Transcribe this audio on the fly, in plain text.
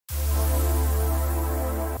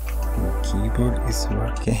keyboard is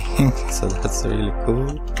working, so that's really cool.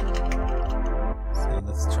 So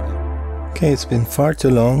let's try. Okay, it's been far too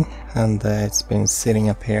long, and it's been sitting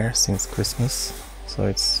up here since Christmas. So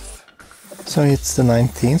it's the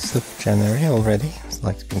 19th of January already. It's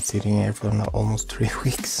like it's been sitting here for now almost 3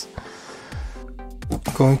 weeks.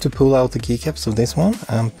 I'm going to pull out the keycaps of this one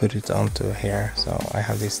and put it onto here. So I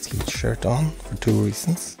have this t-shirt on for 2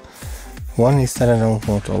 reasons. One is that I don't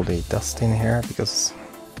want all the dust in here, because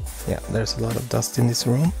yeah, there's a lot of dust in this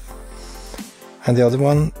room. And the other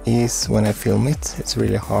one is when I film it, it's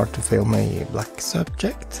really hard to film a black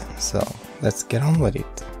subject. So let's get on with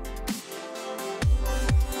it.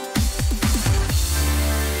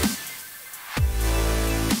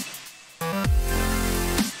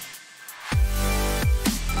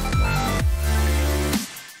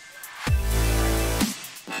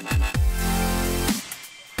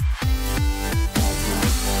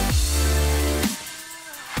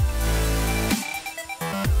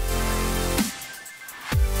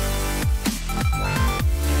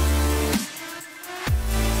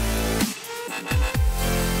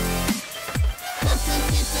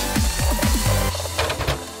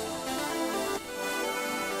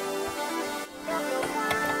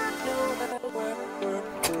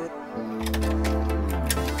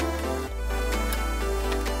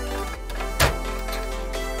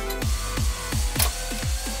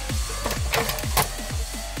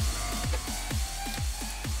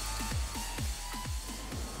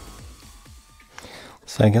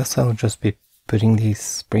 So I guess I'll just be putting these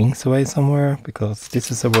springs away somewhere, because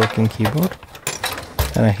this is a working keyboard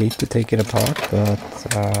and I hate to take it apart, but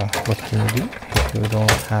what can you do if you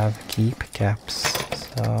don't have keycaps?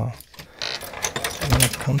 So when I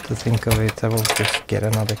come to think of it, I will just get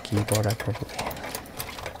another keyboard, probably.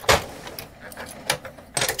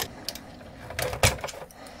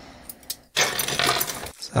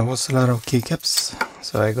 So that was a lot of keycaps,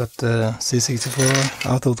 so I got the C64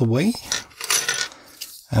 out of the way.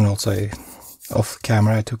 And also, off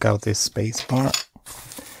camera, I took out this space bar.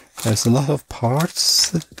 There's a lot of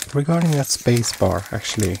parts regarding that space bar,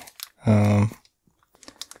 actually. And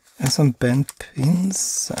some bent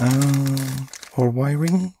pins or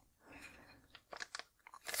wiring.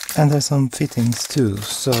 And there's some fittings too,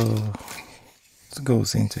 so it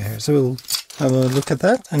goes into here. So we'll have a look at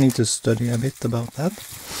that. I need to study a bit about that.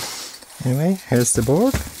 Anyway, here's the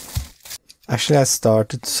board. Actually, I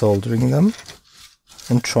started soldering them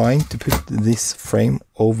and trying to put this frame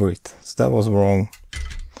over it, so that was wrong.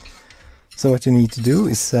 So what you need to do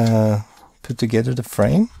is put together the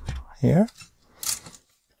frame here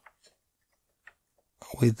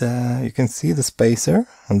with you can see the spacer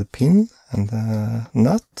and the pin and the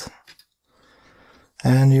nut,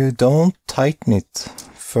 and you don't tighten it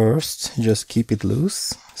first, just keep it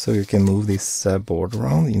loose so you can move this board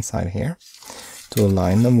around inside here to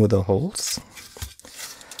align them with the holes.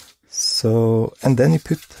 So, and then you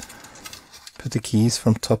put the keys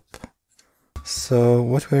from top. So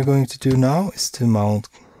what we're going to do now is to mount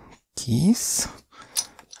keys,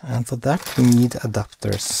 and for that we need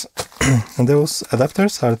adapters. And those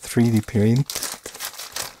adapters are 3D printed.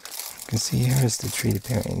 You can see here is the 3D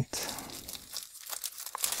print.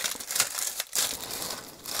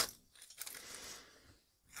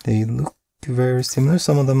 They look very similar.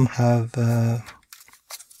 Some of them have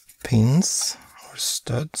pins or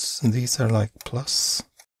studs, and these are like plus.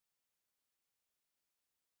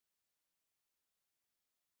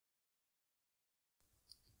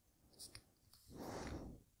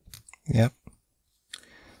 Yep,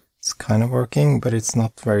 it's kind of working, but it's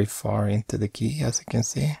not very far into the key, as you can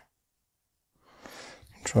see.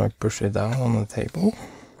 Try to push it down on the table.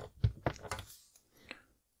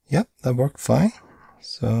 Yep, that worked fine.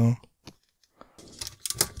 So,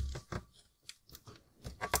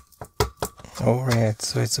 alright,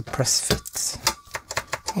 so it's a press fit.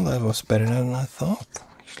 Well, that was better than I thought,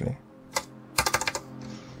 actually.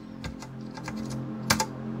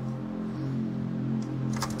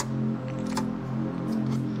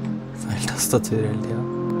 Feil tastatur hele tida.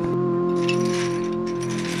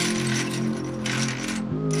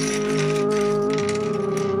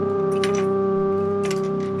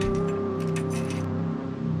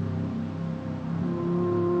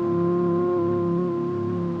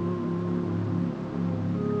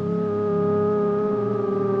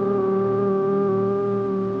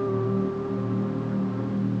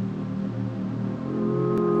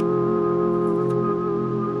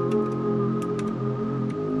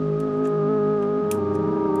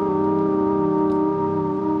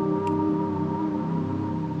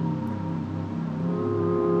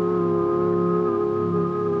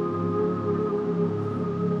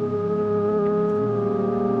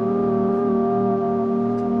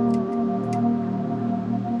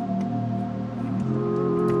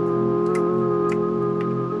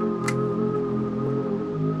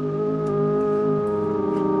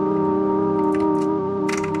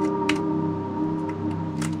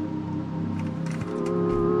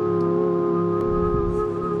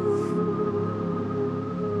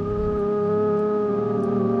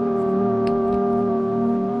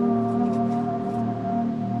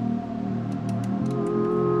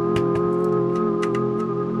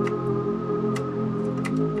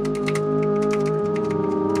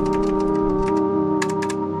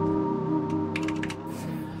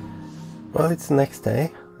 Well, it's the next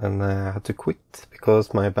day and I had to quit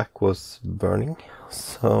because my back was burning.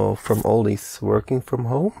 So from all this working from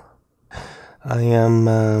home, I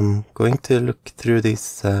am going to look through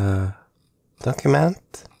this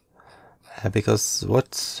document because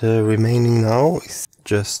what's remaining now is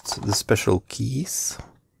just the special keys.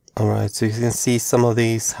 Alright, so you can see some of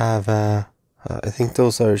these have, I think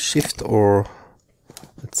those are shift or,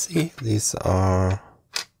 let's see, these are,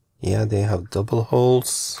 yeah, they have double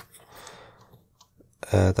holes.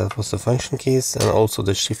 That was the function keys and also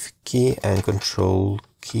the shift key and control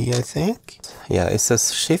key, I think. Yeah, it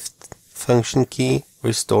says shift, function key,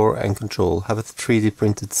 restore and control. Have a 3D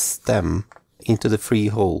printed stem into the free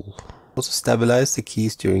hole. Also stabilize the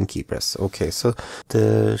keys during key press. Okay, so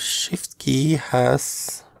the shift key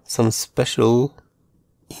has some special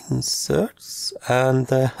inserts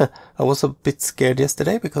and I was a bit scared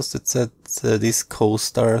yesterday because it said this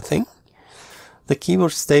coaster thing. The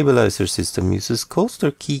keyboard stabilizer system uses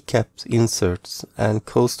coaster keycap inserts and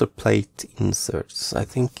coaster plate inserts. I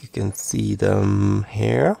think you can see them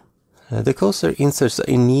here. The coaster inserts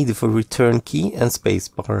are needed for return key and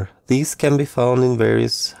spacebar. These can be found in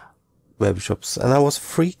various web shops, and I was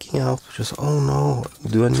freaking out, just oh no,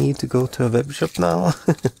 do I need to go to a web shop now?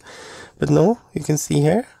 But no, you can see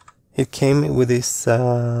here, it came with this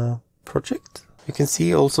project. You can see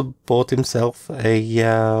he also bought himself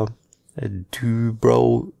a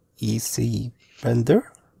Dubro EC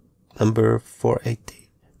render number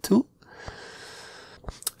 482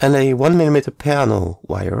 and a 1mm piano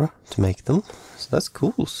wire to make them. So that's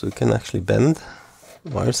cool, so you can actually bend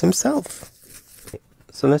wires himself.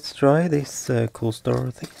 So let's try these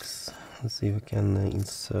coaster things. Let's see if we can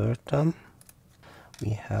insert them. We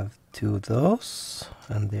have 2 of those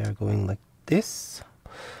and they are going like this.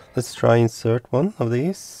 Let's try insert one of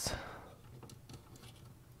these.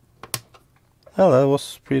 Well, that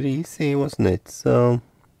was pretty easy, wasn't it? So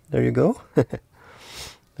there you go.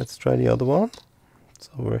 Let's try the other one. It's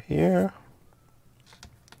over here.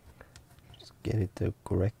 Just get it the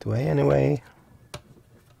correct way anyway.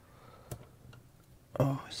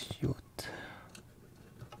 Oh shoot.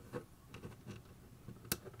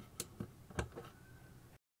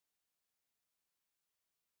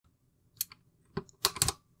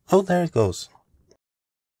 Oh, there it goes.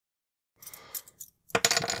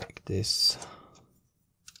 Like this.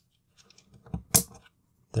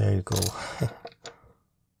 There you go.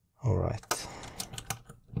 All right.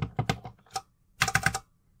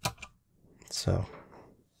 So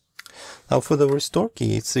now for the restore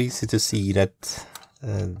key, it's easy to see that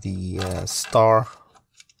the star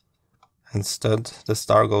and stud, the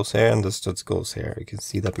star goes here and the studs goes here. You can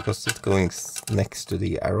see that because it's going next to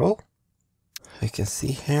the arrow. We can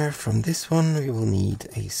see here from this one we will need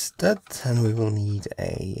a stud and we will need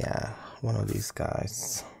a one of these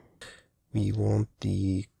guys. We want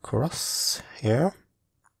the cross here.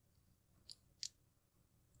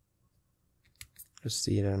 Just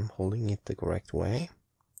see that I'm holding it the correct way.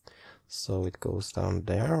 So it goes down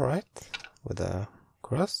there, right? With a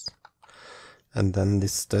cross. And then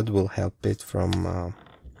this stud will help it from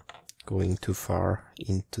going too far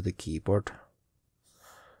into the keyboard.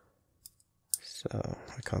 So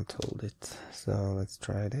I can't hold it. So let's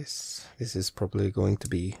try this. This is probably going to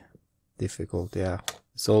be difficult. Yeah,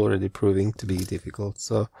 it's already proving to be difficult.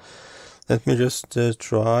 So let me just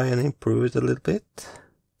try and improve it a little bit.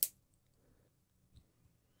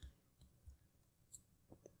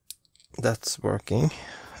 That's working.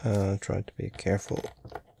 Try to be careful.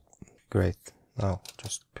 Great. Now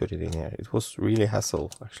just put it in here. It was really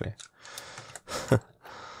hassle actually.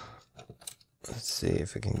 Let's see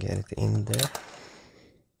if I can get it in there.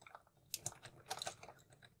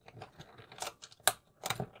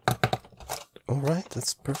 Alright,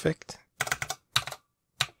 that's perfect.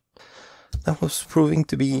 That was proving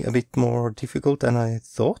to be a bit more difficult than I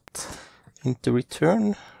thought. In the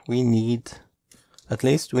return, we need, at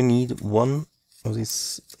least we need one of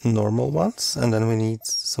these normal ones, and then we need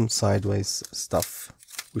some sideways stuff,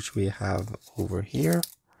 which we have over here.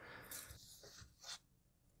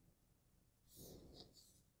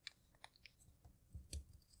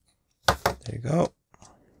 There you go.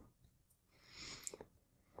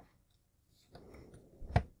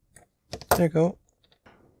 There you go.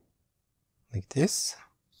 Like this.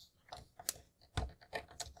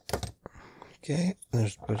 Okay,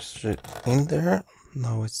 there's push it in there.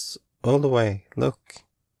 Now it's all the way. Look.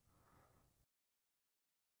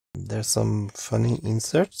 There's some funny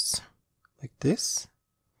inserts like this.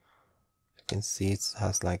 You can see it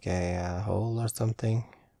has like a hole or something.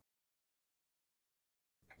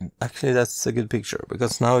 Actually, that's a good picture,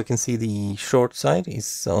 because now we can see the short side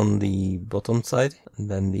is on the bottom side, and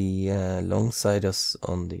then the long side is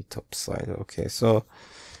on the top side. Okay, so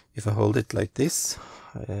if I hold it like this,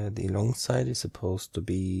 the long side is supposed to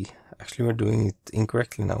be... Actually, we're doing it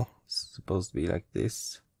incorrectly now. It's supposed to be like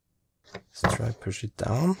this. Let's try push it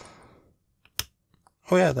down.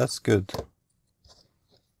 Oh yeah, that's good.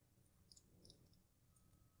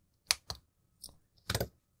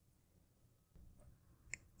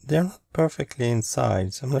 They're not perfectly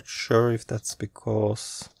inside, so I'm not sure if that's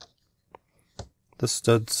because the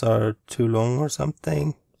studs are too long or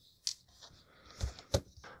something.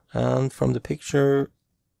 And from the picture,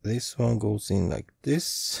 this one goes in like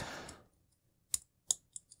this.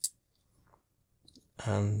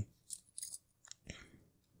 And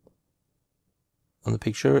on the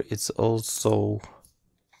picture, it's also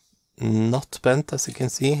not bent, as you can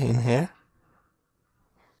see in here.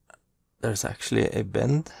 There's actually a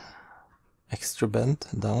bend, extra bend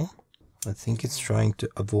down. I think it's trying to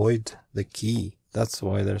avoid the key. That's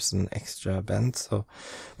why there's an extra bend. So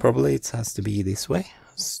probably it has to be this way.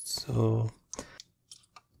 So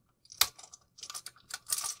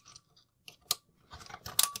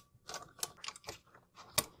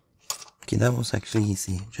okay, that was actually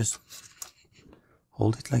easy. Just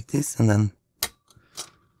hold it like this and then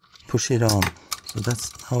push it on. So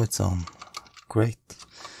that's how it's on. Great.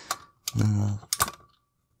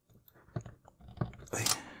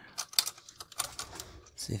 Wait.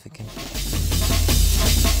 See if I can.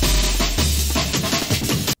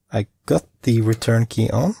 I got the return key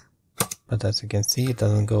on, but as you can see, it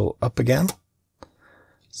doesn't go up again.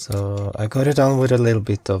 So I got it on with a little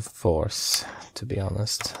bit of force, to be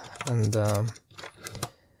honest. And I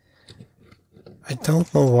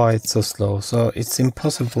don't know why it's so slow. So it's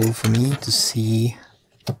impossible for me to see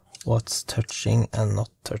what's touching and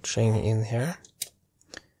not touching in here.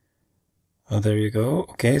 Oh, there you go.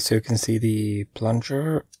 Okay, so you can see the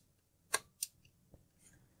plunger.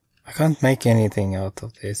 I can't make anything out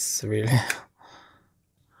of this, really.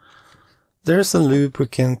 There's a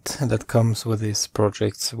lubricant that comes with these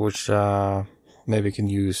projects, which maybe you can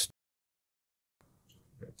use.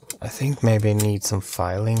 I think maybe I need some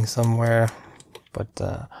filing somewhere, but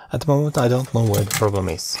at the moment I don't know where the problem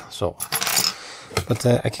is. So, but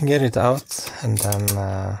I can get it out, and then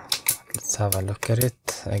let's have a look at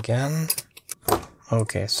it again.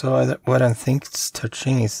 Okay, so what I think it's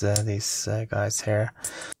touching is these guys here.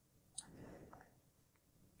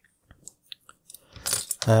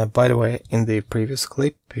 By the way, in the previous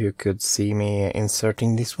clip you could see me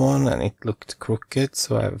inserting this one and it looked crooked,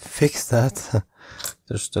 so I've fixed that.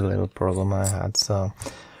 Just a little problem I had, so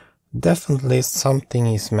definitely something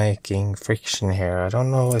is making friction here. I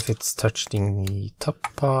don't know if it's touching the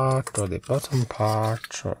top part or the bottom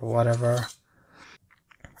part or whatever.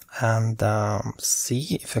 And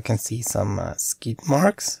see if I can see some skid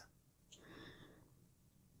marks.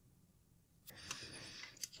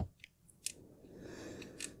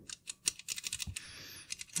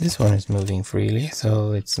 This one is moving freely,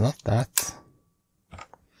 so it's not that.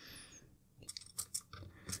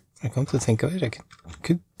 I come to think of it, I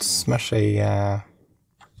could smash a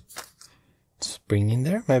spring in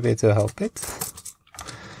there, maybe to help it.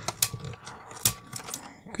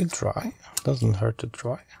 Could try, doesn't hurt to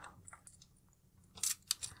try.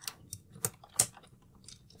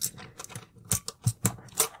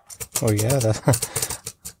 Oh yeah,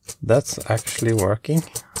 that's actually working.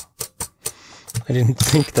 I didn't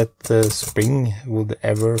think that the spring would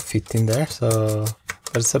ever fit in there, so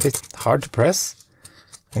but it's a bit hard to press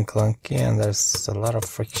and clunky, and there's a lot of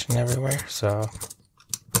friction everywhere, so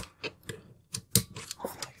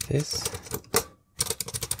like this.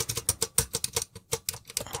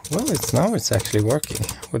 Well, it's actually working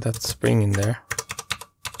with that spring in there.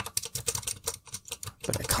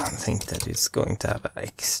 But I can't think that it's going to have an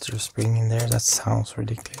extra spring in there. That sounds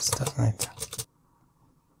ridiculous, doesn't it?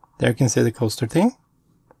 There you can see the coaster thing.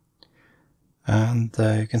 And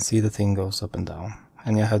you can see the thing goes up and down.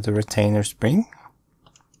 And you have the retainer spring.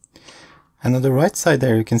 And on the right side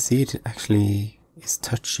there you can see it actually is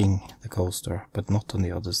touching the coaster, but not on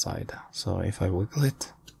the other side. So if I wiggle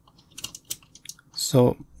it.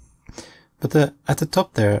 So, but at the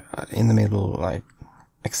top there, in the middle, like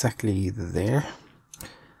exactly there,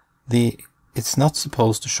 it's not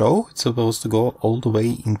supposed to show, it's supposed to go all the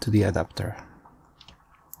way into the adapter.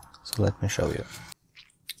 So let me show you.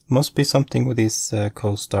 Must be something with this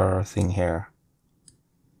coaster thing here.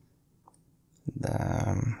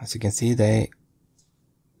 As you can see, they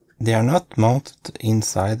are not mounted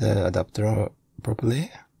inside the adapter properly.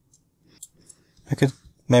 I could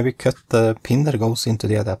maybe cut the pin that goes into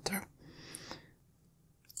the adapter.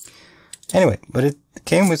 Anyway, but it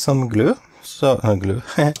came with some glue, so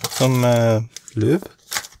some lube.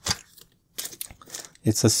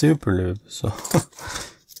 It's a super lube, so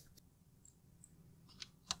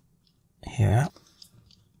here.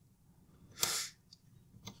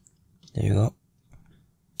 There you go.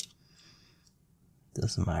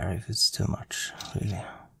 Doesn't matter if it's too much, really.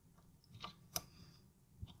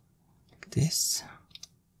 Like this.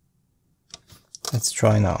 Let's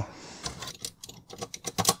try now.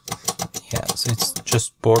 Yeah, so it's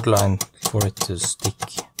just borderline for it to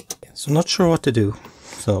stick. So not sure what to do,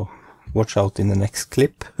 so watch out in the next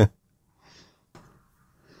clip.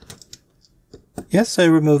 Yes, I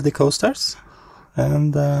removed the co-stars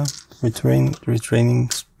and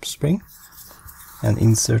retraining spring and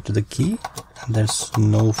inserted the key, and there's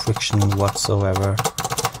no friction whatsoever.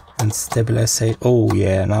 And stabilization, oh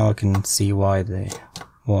yeah, now I can see why they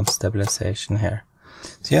want stabilization here.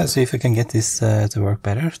 So yeah, so if I can get this to work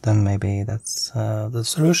better, then maybe that's the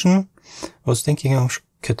solution. I was thinking of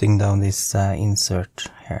cutting down this insert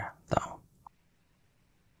here down.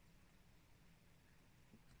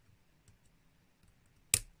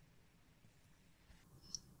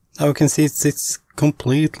 Now you can see it sits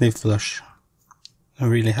completely flush. I'm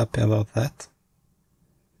really happy about that.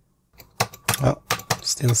 Oh,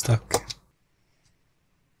 still stuck.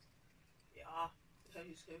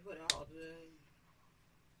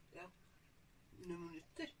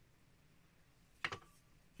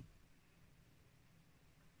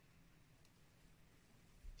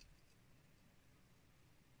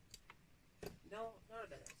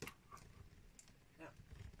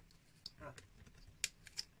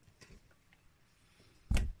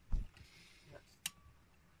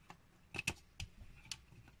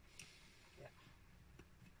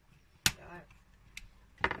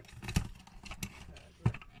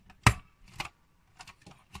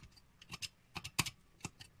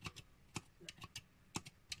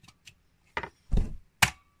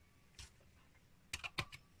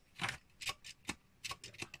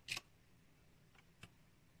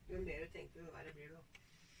 Jo mer du tenker, jo verre blir det.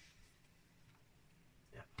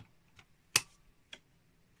 Ja.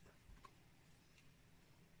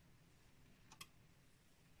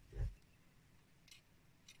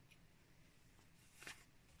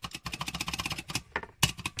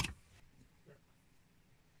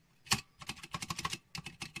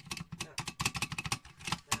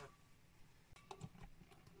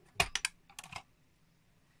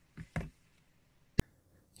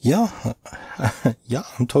 Yeah, yeah,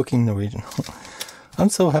 I'm talking Norwegian. I'm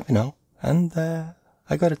so happy now, and I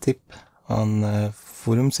got a tip on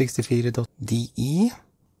forum64.de,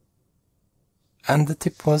 and the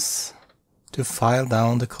tip was to file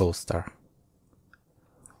down the co-star.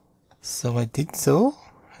 So I did so.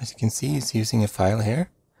 As you can see, it's using a file here,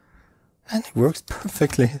 and it works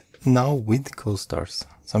perfectly now with co-stars.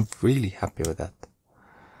 So I'm really happy with that.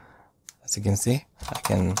 As you can see, I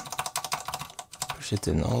can push it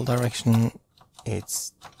in all direction.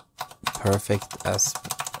 It's perfect as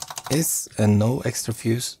is, and no extra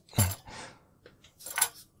fuse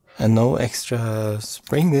and no extra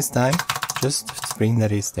spring this time, just spring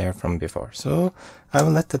that is there from before. So I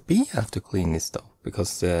will let that be. I have to clean this though,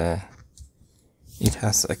 because it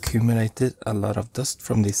has accumulated a lot of dust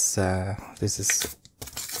from this. This is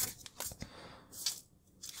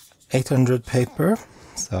 800 paper,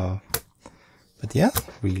 so. But yeah,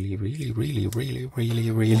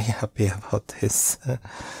 really happy about this.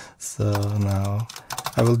 So now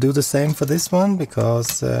I will do the same for this one,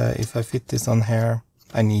 because if I fit this on here,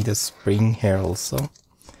 I need a spring here also.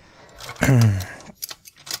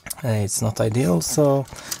 It's not ideal, so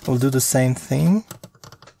I'll do the same thing.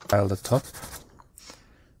 File the top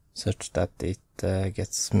such that it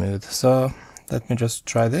gets smooth. So let me just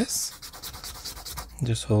try this.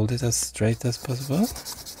 Just hold it as straight as possible.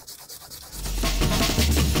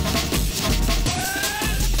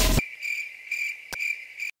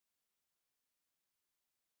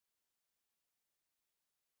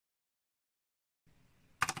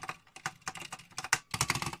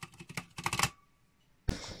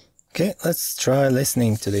 Okay, let's try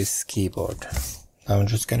listening to this keyboard. Now I'm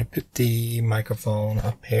just gonna put the microphone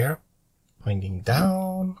up here, pointing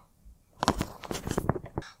down.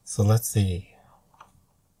 So let's see.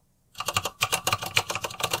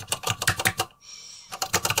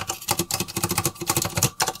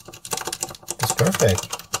 It's perfect.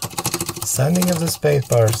 The sounding of the space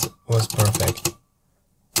bars was perfect.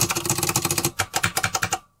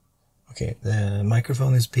 Okay, the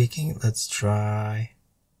microphone is peaking. Let's try.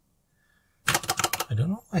 I don't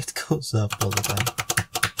know why it goes up all the time.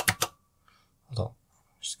 Hold on,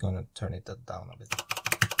 I'm just gonna turn it down a bit.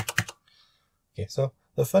 Okay, so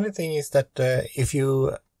The funny thing is that if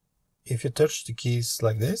you touch the keys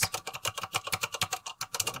like this,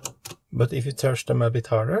 but if you touch them a bit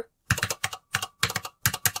harder,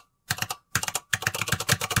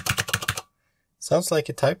 sounds like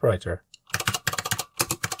a typewriter.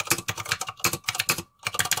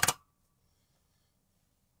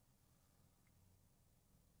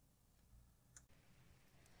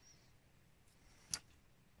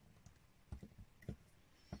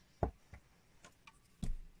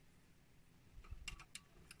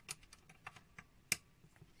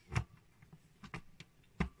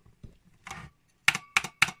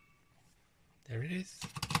 There it is.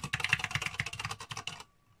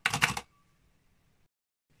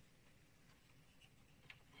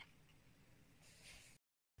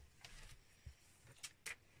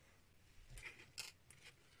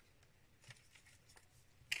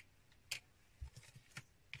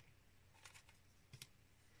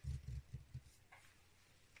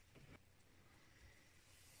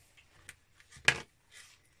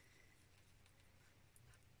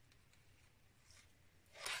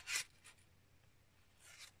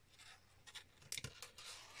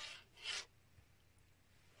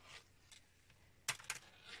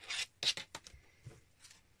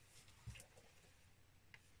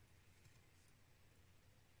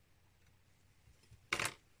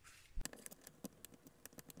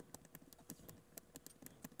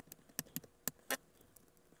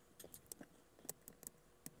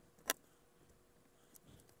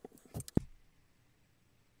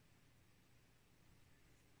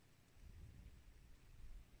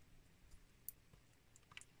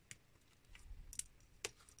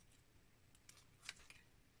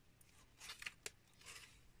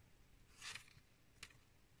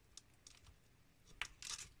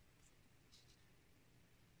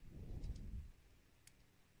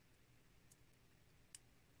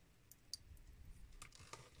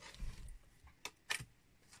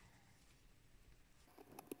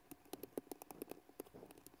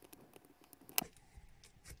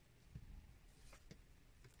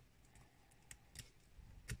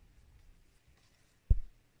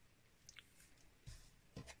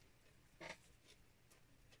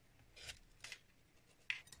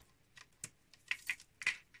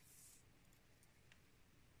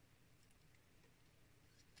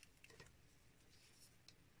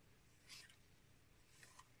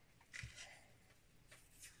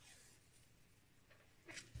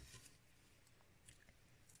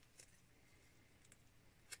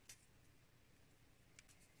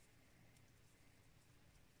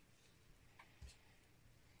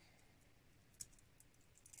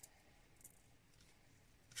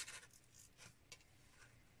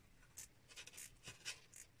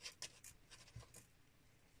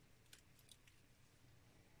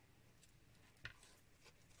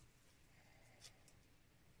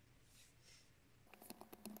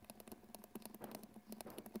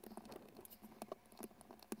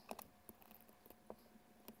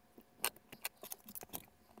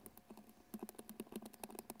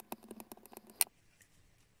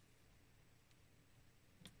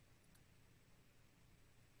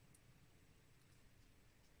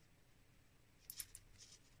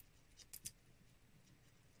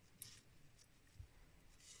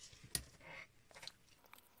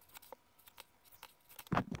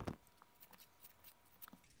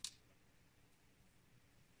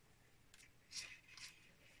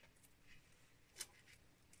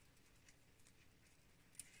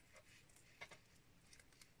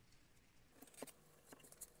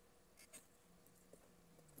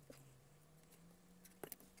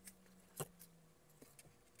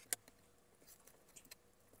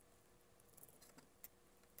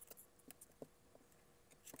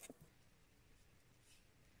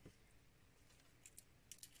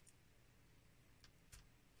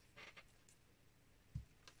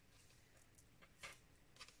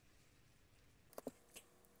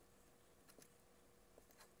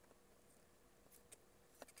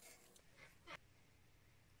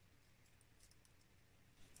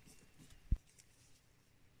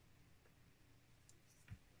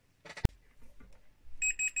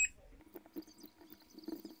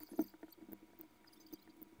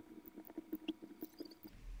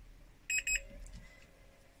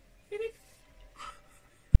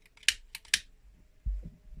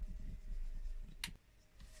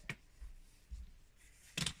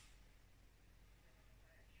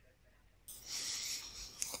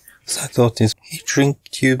 So I thought this heat shrink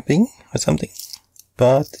tubing or something,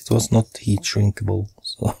 but it was not heat shrinkable,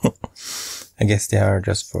 so I guess they are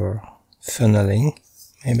just for funneling,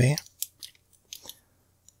 maybe.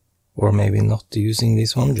 Or maybe not using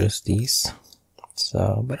this one, just these.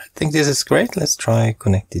 So, but I think this is great. Let's try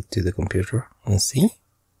connect it to the computer and see.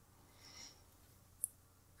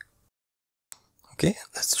 Okay,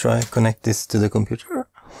 let's try connect this to the computer.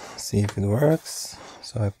 See if it works.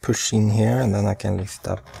 So I push in here and then I can lift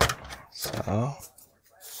up. So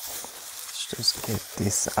let's just get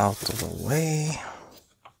this out of the way.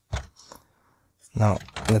 Now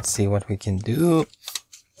let's see what we can do.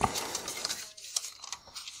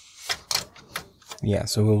 Yeah,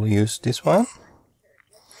 so we'll use this one.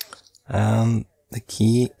 And the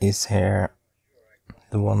key is here,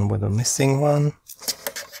 the one with the missing one.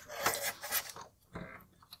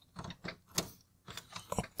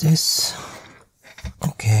 This.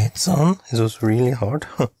 Okay, it's on. This was really hard.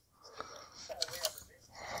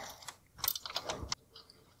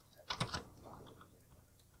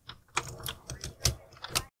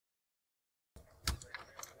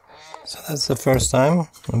 So that's the first time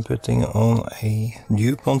I'm putting on a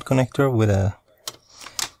DuPont connector with a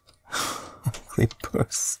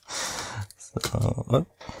clippers. So, oh,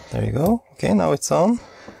 there you go. Okay, now it's on.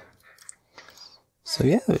 So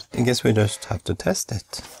yeah, I guess we just have to test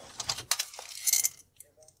it.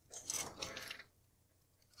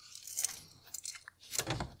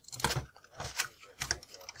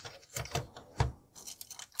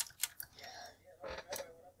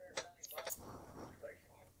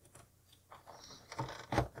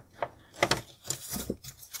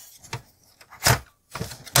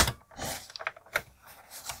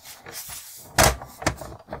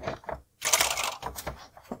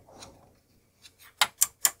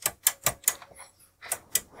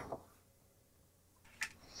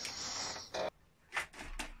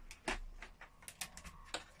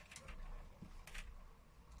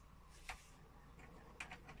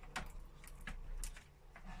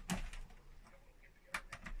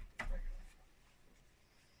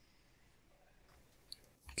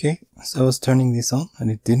 Okay, so I was turning this on and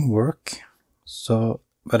it didn't work. So,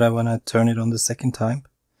 but when I turn it on the second time,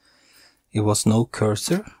 it was no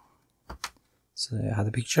cursor. So I had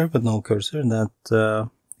a picture but no cursor, and that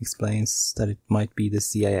explains that it might be the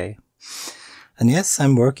CIA. And yes,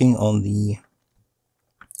 I'm working on the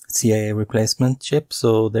CIA replacement chip,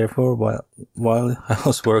 so therefore while I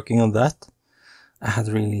was working on that, I had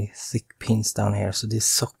really thick pins down here, so this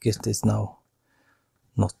socket is now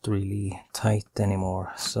not really tight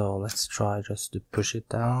anymore. So let's try just to push it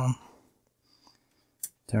down,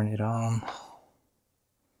 turn it on,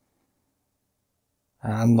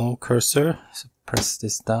 and no cursor, so press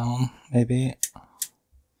this down maybe.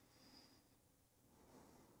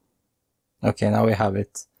 Okay, now we have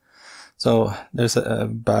it. So there's a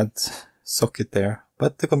bad socket there,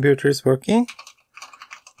 but the computer is working,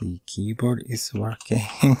 the keyboard is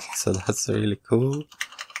working, so that's really cool.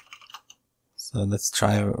 Så let's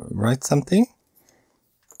try write something.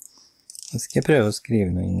 Nå skal jeg prøve å skrive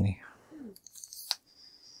noe, Ingrid.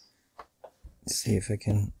 See if I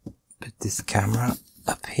can put this camera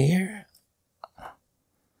up here.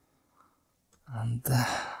 And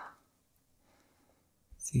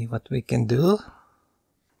see what we can do.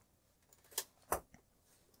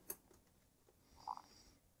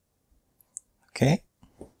 Okay.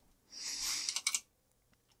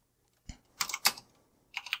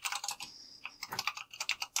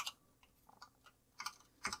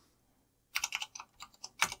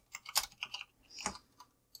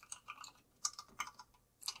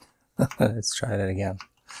 Let's try that again.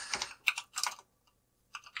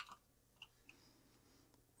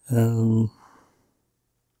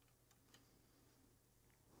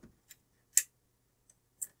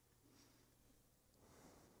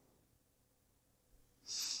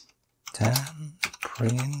 10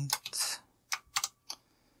 print.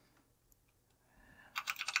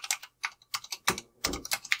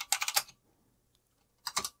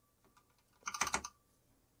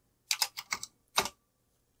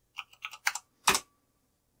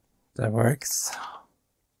 That works.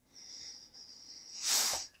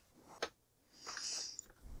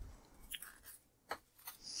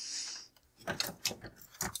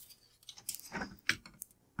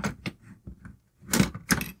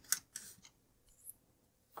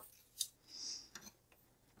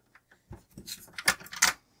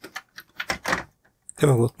 Det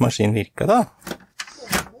var godt maskinen virka da.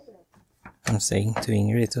 I'm saying to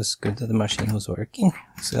Ingrid it was good that the machine was working,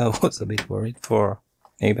 so I was a bit worried for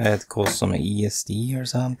maybe I had caused some ESD or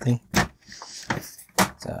something.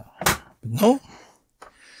 So, but no.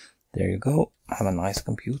 There you go. I have a nice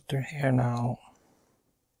computer here now.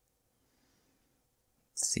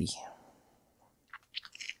 Let's see.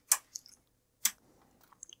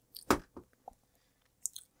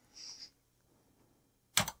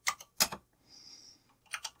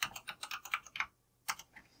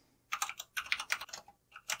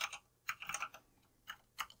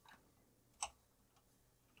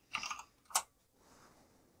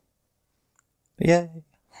 Yay!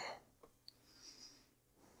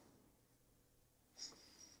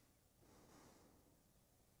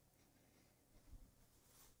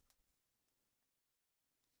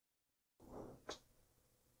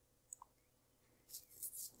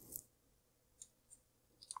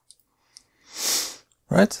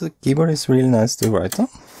 Right, so the keyboard is really nice to write on.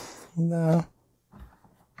 And,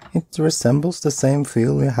 it resembles the same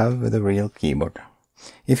feel you have with a real keyboard.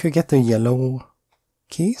 If you get the yellow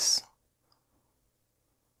keys,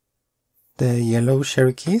 the yellow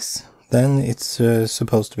cherry keys, then it's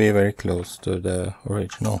supposed to be very close to the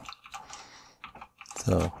original.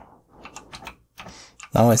 So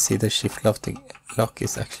now I see the shift lock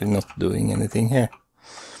is actually not doing anything here.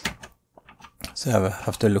 So I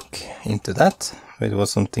have to look into that. It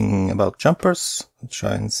was something about jumpers. I'll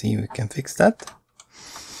try and see if we can fix that.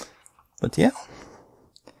 But yeah.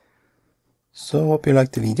 So hope you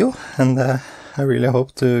liked the video, and I really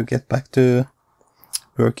hope to get back to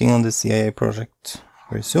working on the CIA project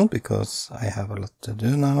very soon, because I have a lot to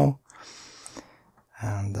do now.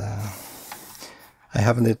 And I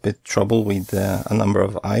have a little bit trouble with a number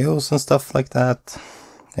of IOs and stuff like that.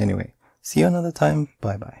 Anyway, see you another time.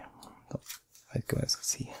 Bye bye. Right guys,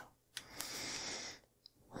 see you.